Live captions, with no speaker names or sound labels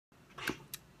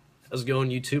How's it going,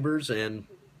 YouTubers and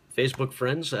Facebook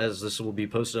friends, as this will be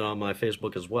posted on my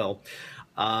Facebook as well.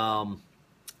 Um,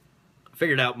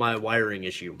 Figured out my wiring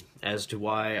issue as to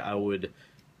why I would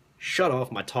shut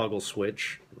off my toggle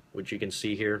switch, which you can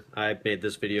see here. I made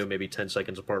this video maybe 10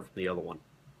 seconds apart from the other one.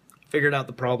 Figured out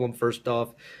the problem first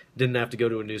off. Didn't have to go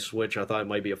to a new switch. I thought it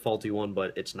might be a faulty one,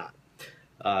 but it's not.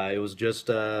 It was just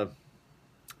I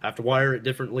have to wire it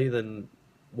differently than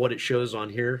what it shows on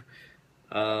here.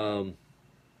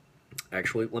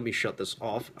 Actually, let me shut this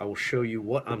off. I will show you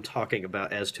what I'm talking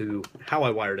about as to how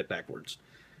I wired it backwards.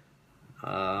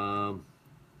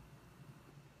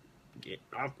 Get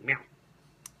off, meow.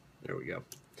 There we go.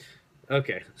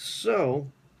 Okay, so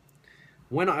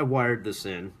when I wired this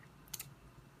in,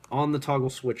 on the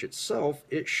toggle switch itself,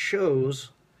 it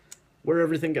shows where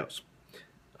everything goes.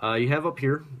 You have up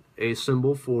here a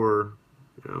symbol for,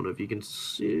 I don't know if you can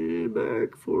see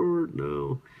back, forward,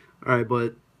 no. Alright,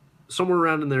 but somewhere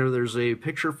around in there, there's a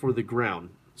picture for the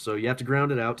ground. So you have to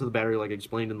ground it out to the battery like I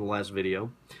explained in the last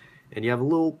video. And you have a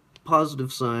little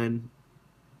positive sign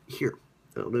here.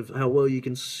 I don't know how well you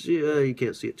can see, you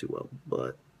can't see it too well,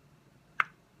 but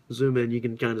zoom in, you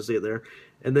can kind of see it there.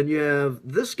 And then you have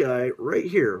this guy right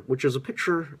here, which is a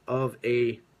picture of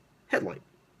a headlight.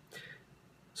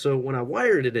 So when I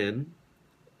wired it in,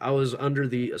 I was under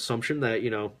the assumption that,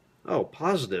 oh,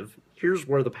 positive, here's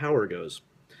where the power goes.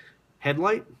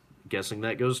 Headlight, guessing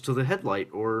that goes to the headlight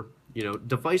or,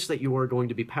 device that you are going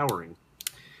to be powering.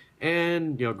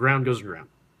 And, ground goes to ground.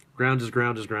 Ground is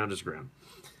ground is ground is ground.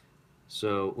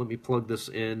 So let me plug this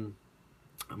in.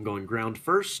 I'm going ground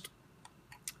first.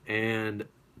 And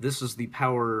this is the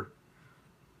power.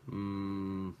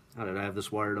 How did I have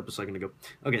this wired up a second ago?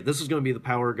 Okay, this is going to be the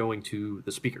power going to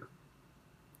the speaker.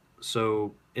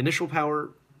 So initial power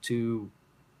to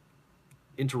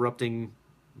interrupting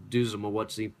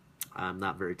doozamawutsy. I'm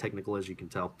not very technical, as you can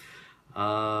tell.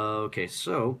 Okay,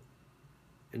 so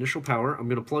initial power. I'm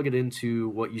going to plug it into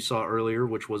what you saw earlier,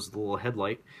 which was the little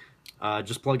headlight.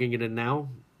 Just plugging it in now.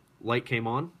 Light came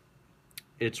on.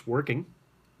 It's working.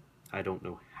 I don't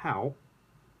know how.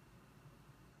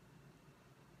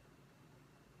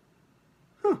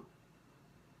 Huh.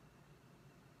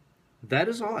 That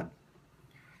is odd.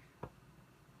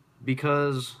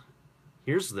 Because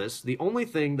here's this. The only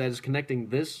thing that is connecting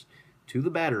this to the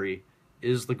battery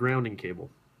is the grounding cable.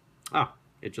 Ah,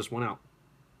 it just went out.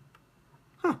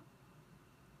 Huh.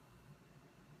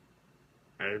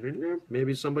 I don't know.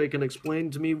 Maybe somebody can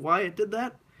explain to me why it did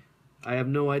that. I have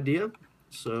no idea.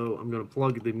 So I'm going to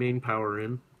plug the main power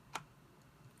in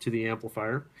to the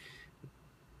amplifier.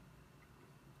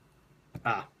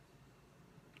 Ah.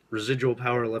 Residual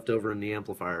power left over in the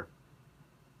amplifier.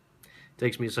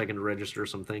 Takes me a second to register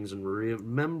some things and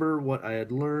remember what I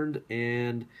had learned.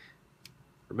 And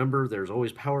remember, there's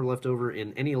always power left over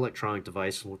in any electronic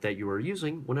device that you are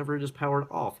using whenever it is powered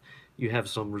off. You have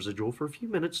some residual for a few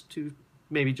minutes to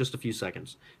maybe just a few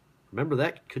seconds. Remember,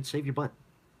 that could save your butt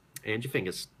and your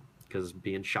fingers, because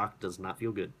being shocked does not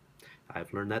feel good.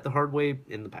 I've learned that the hard way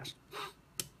in the past.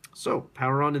 So,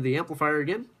 power on to the amplifier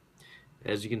again.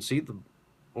 As you can see, the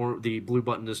blue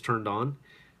button is turned on.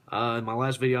 In my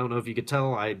last video, I don't know if you could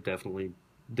tell, I definitely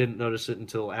didn't notice it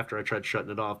until after I tried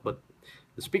shutting it off, but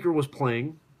the speaker was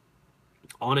playing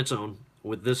on its own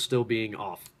with this still being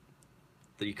off.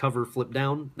 The cover flipped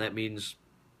down, that means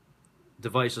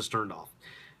device is turned off.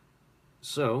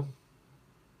 So,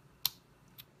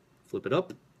 flip it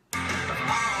up.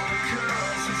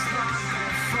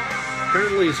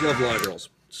 Apparently it's Love Law Girls.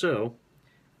 So,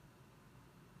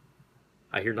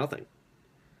 I hear nothing.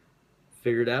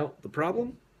 Figured out the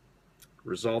problem,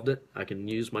 resolved it. I can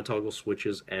use my toggle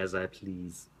switches as I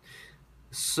please.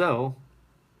 So,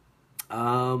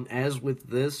 as with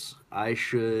this, I'm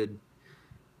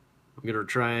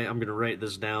gonna write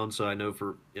this down so I know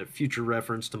for future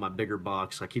reference to my bigger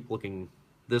box. I keep looking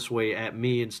this way at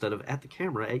me instead of at the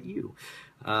camera at you.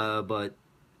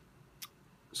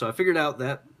 So I figured out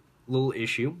that little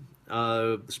issue.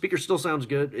 The speaker still sounds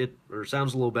good. Or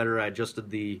sounds a little better. I adjusted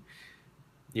the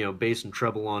bass and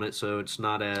treble on it so it's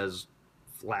not as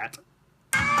flat.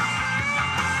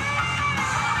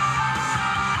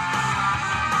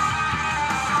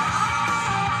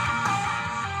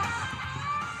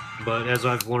 But as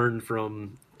I've learned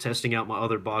from testing out my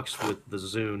other box with the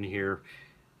Zune here,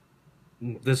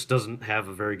 this doesn't have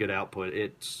a very good output.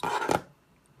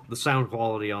 The sound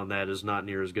quality on that is not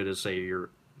near as good as, say,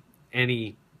 your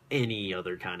any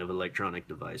other kind of electronic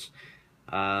device.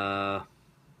 But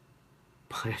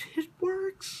it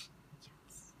works.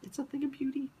 Yes, it's a thing of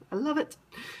beauty. I love it.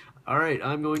 All right,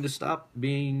 I'm going to stop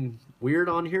being weird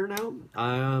on here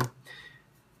now.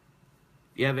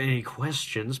 If you have any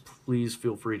questions, please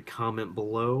feel free to comment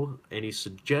below. Any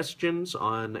suggestions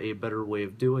on a better way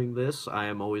of doing this, I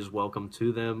am always welcome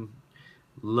to them.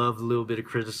 Love a little bit of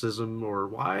criticism, or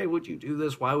why would you do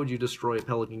this? Why would you destroy a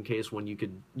Pelican case when you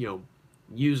could,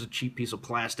 use a cheap piece of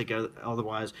plastic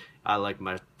otherwise? I like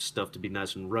my stuff to be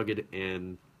nice and rugged,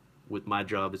 and with my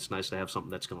job, it's nice to have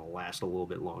something that's going to last a little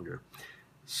bit longer.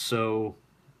 So,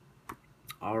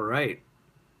 all right.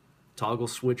 Toggle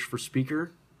switch for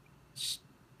speaker. It's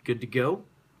good to go.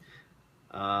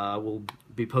 We'll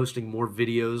be posting more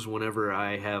videos whenever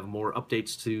I have more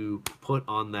updates to put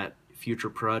on that future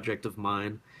project of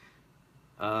mine.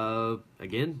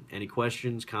 Again, any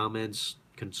questions, comments,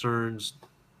 concerns,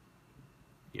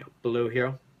 below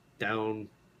here, down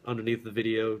underneath the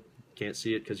video. Can't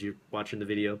see it because you're watching the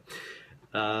video.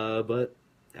 But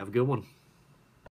have a good one.